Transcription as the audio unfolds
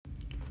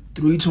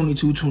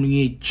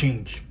3:22:28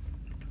 change.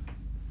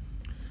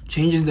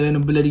 Change is the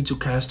inability to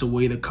cast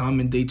away the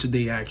common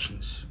day-to-day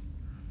actions.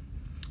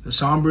 The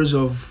sombers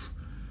of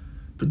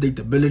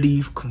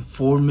predictability,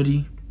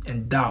 conformity,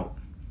 and doubt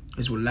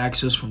is what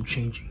lacks us from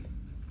changing.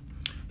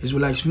 It's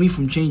what lacks me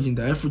from changing.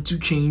 The effort to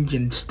change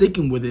and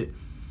sticking with it,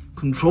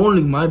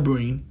 controlling my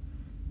brain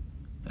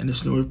and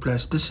its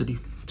neuroplasticity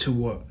to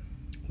what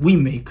we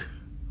make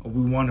or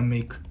we want to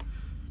make,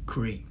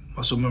 create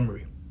muscle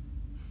memory.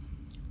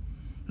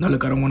 Now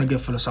look, I don't want to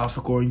get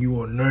philosophical on you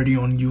or nerdy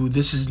on you.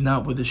 This is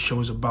not what this show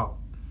is about.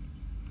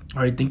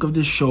 All right, think of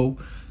this show,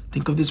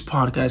 think of this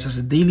podcast as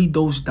a daily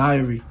dose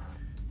diary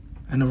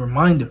and a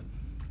reminder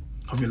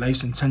of your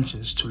life's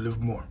intentions to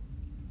live more.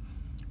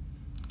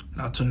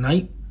 Now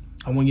tonight,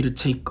 I want you to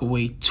take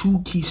away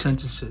 2 key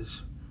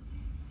sentences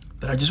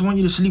that I just want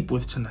you to sleep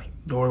with tonight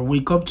or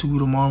wake up to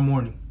tomorrow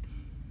morning.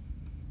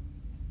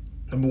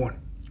 Number 1,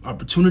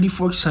 opportunity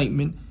for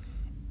excitement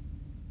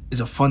is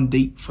a fun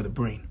date for the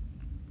brain.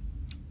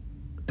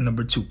 And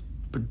number 2,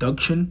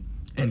 production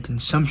and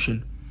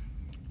consumption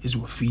is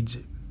what feeds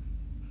it.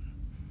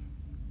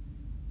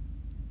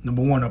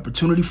 Number 1,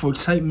 opportunity for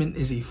excitement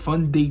is a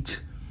fun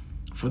date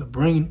for the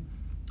brain.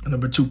 And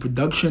number 2,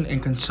 production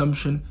and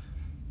consumption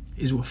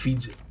is what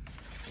feeds it.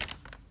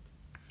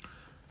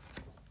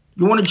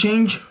 You want to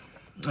change?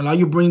 Allow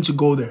your brain to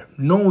go there.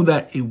 Know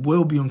that it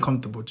will be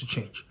uncomfortable to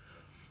change.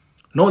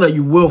 Know that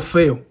you will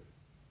fail.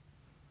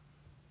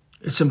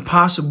 It's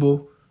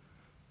impossible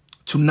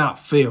to not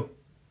fail.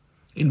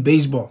 In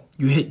baseball,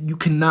 you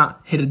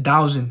cannot hit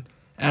 1,000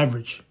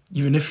 average,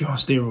 even if you're on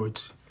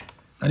steroids.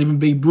 Not even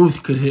Babe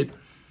Ruth could hit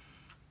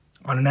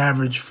on an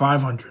average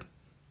 500.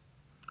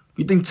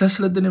 You think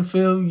Tesla didn't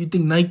fail? You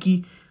think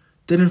Nike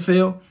didn't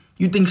fail?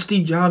 You think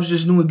Steve Jobs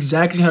just knew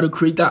exactly how to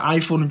create that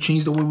iPhone and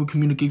change the way we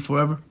communicate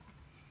forever?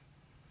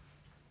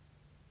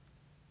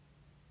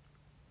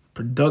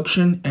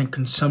 Production and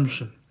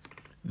consumption.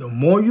 The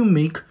more you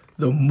make,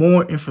 the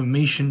more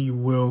information you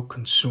will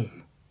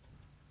consume.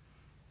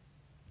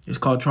 It's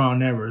called trial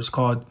and error. It's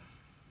called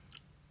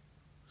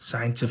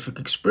scientific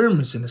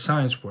experiments in the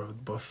science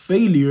world, but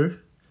failure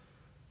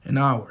in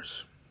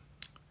ours.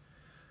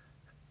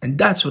 And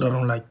that's what I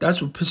don't like.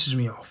 That's what pisses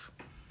me off.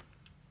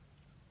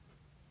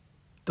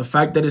 The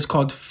fact that it's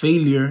called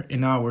failure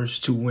in ours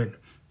to win.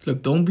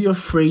 Look, don't be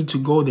afraid to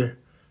go there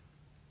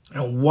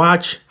and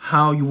watch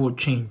how you will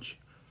change.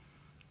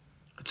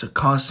 It's a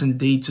constant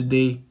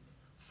day-to-day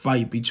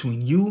fight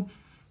between you,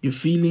 your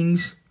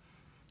feelings,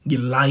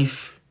 your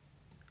life,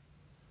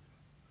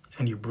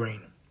 and your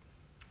brain.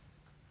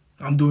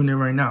 I'm doing it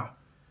right now.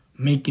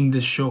 Making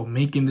this show,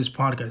 making this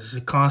podcast. It's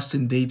a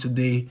constant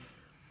day-to-day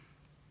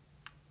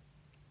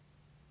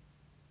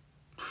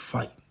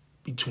fight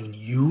between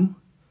you,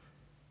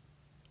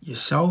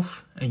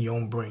 yourself, and your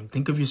own brain.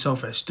 Think of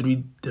yourself as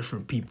 3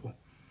 different people.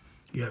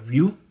 You have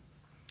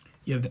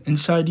the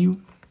inside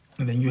you,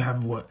 and then you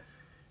have what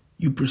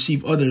you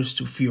perceive others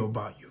to feel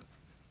about you.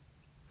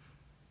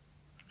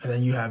 And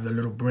then you have the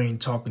little brain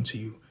talking to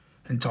you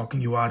and talking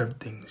you out of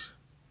things.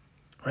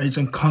 Right? It's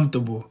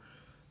uncomfortable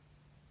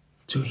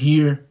to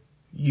hear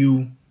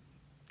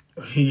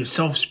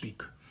yourself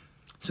speak.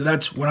 So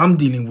that's what I'm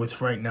dealing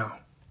with right now.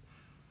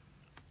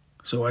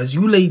 So as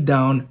you lay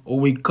down or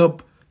wake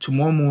up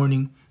tomorrow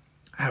morning,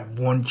 I have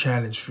one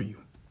challenge for you.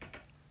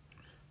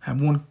 I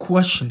have one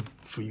question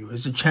for you.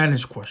 It's a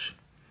challenge question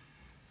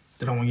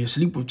that I want you to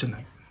sleep with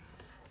tonight.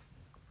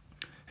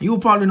 And you will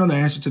probably know the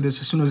answer to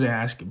this as soon as I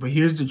ask it. But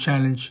here's the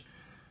challenge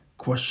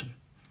question.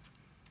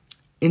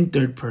 In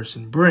third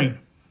person, brain.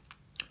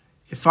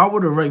 If I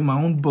were to write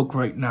my own book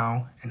right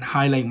now and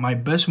highlight my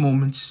best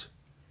moments,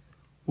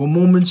 what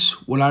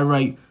moments will I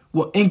write?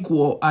 What ink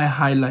will I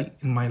highlight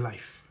in my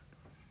life?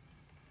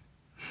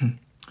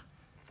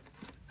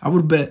 I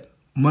would bet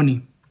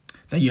money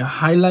that your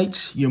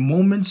highlights, your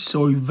moments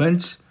or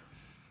events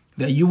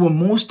that you were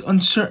most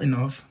uncertain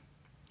of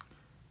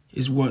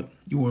is what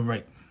you will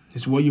write.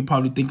 It's what you're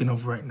probably thinking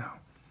of right now.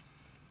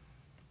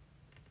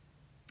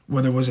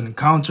 Whether it was an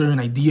encounter,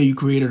 an idea you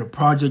created, a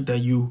project that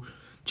you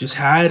just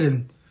had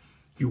and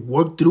you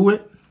worked through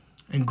it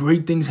and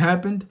great things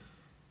happened.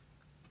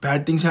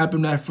 Bad things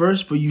happened at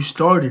first, but you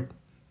started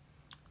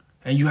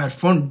and you had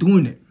fun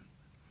doing it.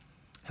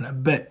 And I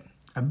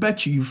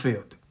bet you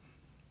failed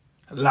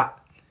a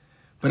lot.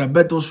 But I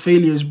bet those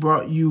failures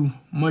brought you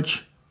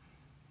much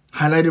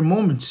highlighted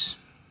moments,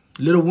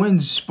 little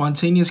wins,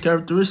 spontaneous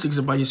characteristics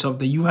about yourself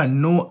that you had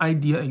no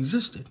idea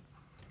existed.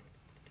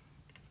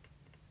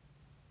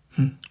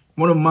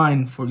 One of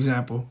mine, for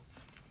example,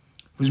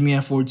 was me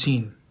at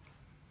 14.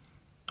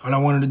 All I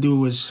wanted to do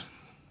was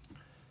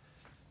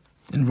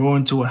enroll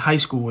into a high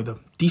school with a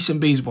decent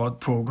baseball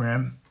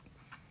program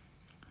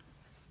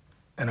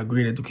and a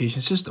great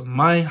education system.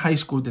 My high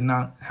school did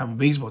not have a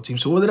baseball team.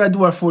 So what did I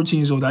do at 14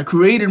 years old? I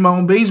created my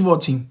own baseball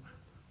team.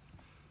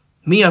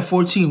 Me at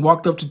 14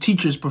 walked up to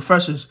teachers,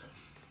 professors,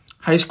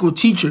 high school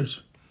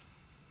teachers,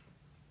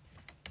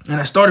 and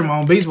I started my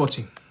own baseball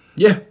team.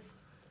 Yeah.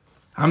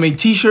 I made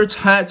t-shirts,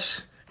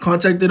 hats,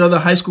 contacted other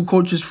high school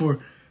coaches for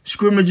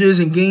scrimmages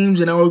and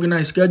games, and I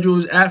organized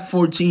schedules. At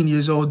 14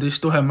 years old, they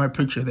still have my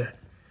picture there.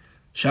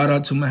 Shout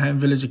out to Manhattan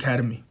Village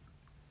Academy.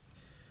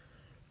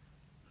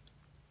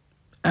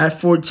 At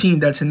 14,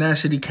 that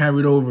tenacity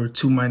carried over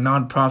to my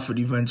nonprofit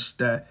events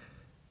that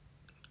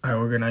I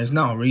organize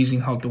now,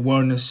 raising health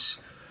awareness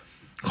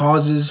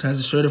causes as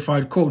a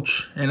certified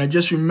coach. And I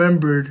just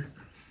remembered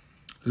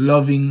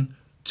loving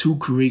to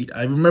create.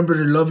 I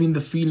remembered loving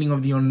the feeling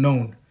of the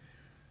unknown.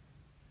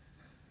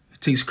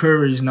 It takes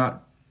courage,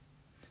 not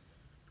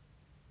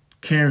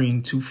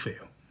caring to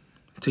fail.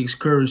 It takes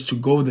courage to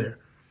go there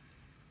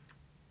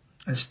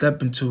and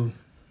step into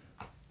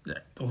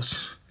that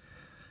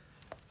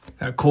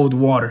cold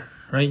water,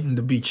 right, in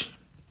the beach.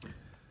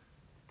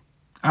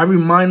 I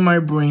remind my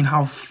brain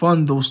how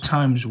fun those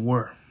times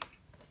were.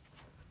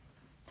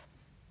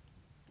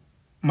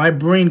 My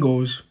brain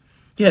goes,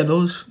 yeah,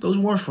 those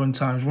were fun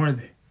times, weren't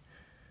they?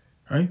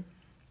 Right?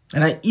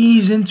 And I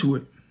ease into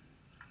it.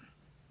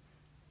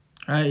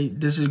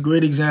 This is a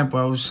great example.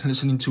 I was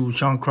listening to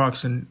Sean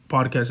Croxton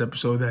podcast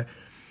episode that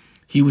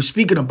he was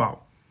speaking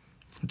about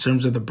in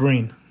terms of the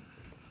brain,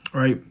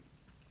 right?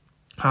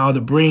 How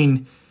the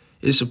brain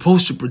is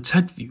supposed to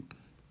protect you.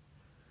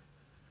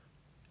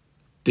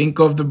 Think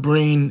of the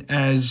brain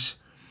as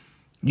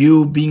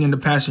you being in the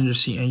passenger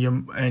seat, and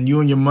you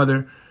and your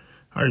mother,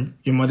 or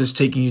your mother's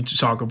taking you to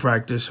soccer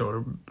practice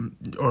or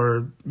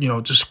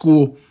to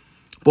school.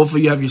 Both of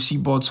you have your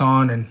seatbelts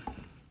on, and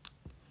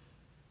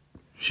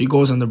she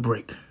goes on the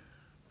brake.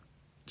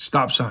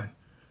 Stop sign.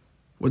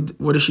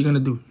 What is she gonna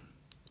do?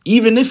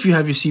 Even if you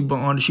have your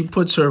seatbelt on, she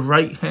puts her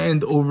right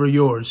hand over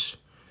yours,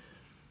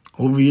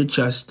 over your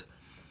chest,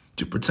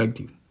 to protect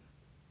you.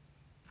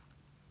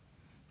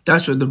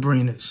 That's what the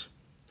brain is.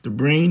 The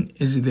brain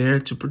is there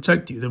to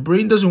protect you. The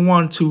brain doesn't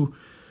want to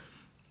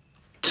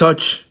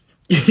touch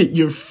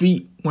your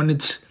feet when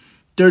it's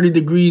 30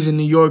 degrees in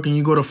New York and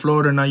you go to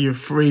Florida. Now you're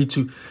afraid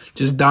to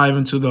just dive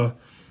into the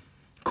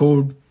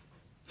cold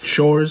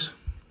shores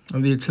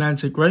of the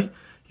Atlantic, right?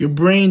 Your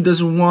brain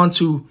doesn't want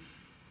to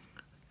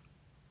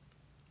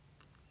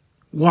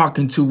walk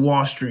into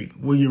Wall Street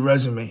with your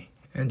resume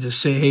and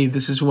just say, hey,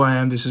 this is who I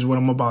am, this is what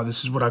I'm about,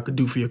 this is what I could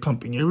do for your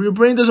company. Your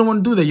brain doesn't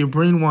want to do that. Your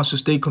brain wants to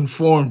stay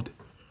conformed.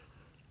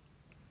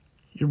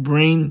 Your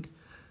brain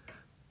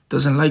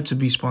doesn't like to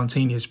be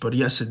spontaneous, but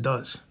yes, it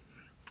does.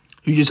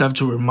 You just have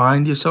to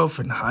remind yourself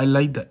and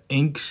highlight the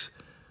inks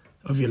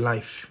of your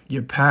life,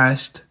 your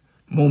past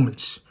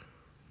moments.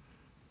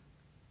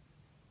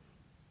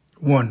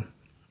 1,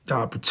 the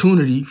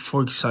opportunity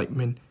for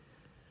excitement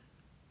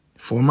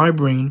for my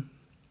brain.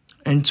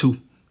 And 2,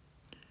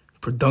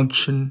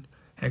 production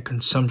and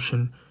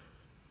consumption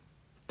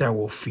that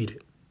will feed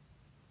it.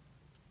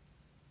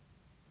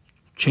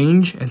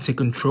 Change and take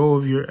control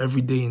of your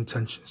everyday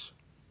intentions.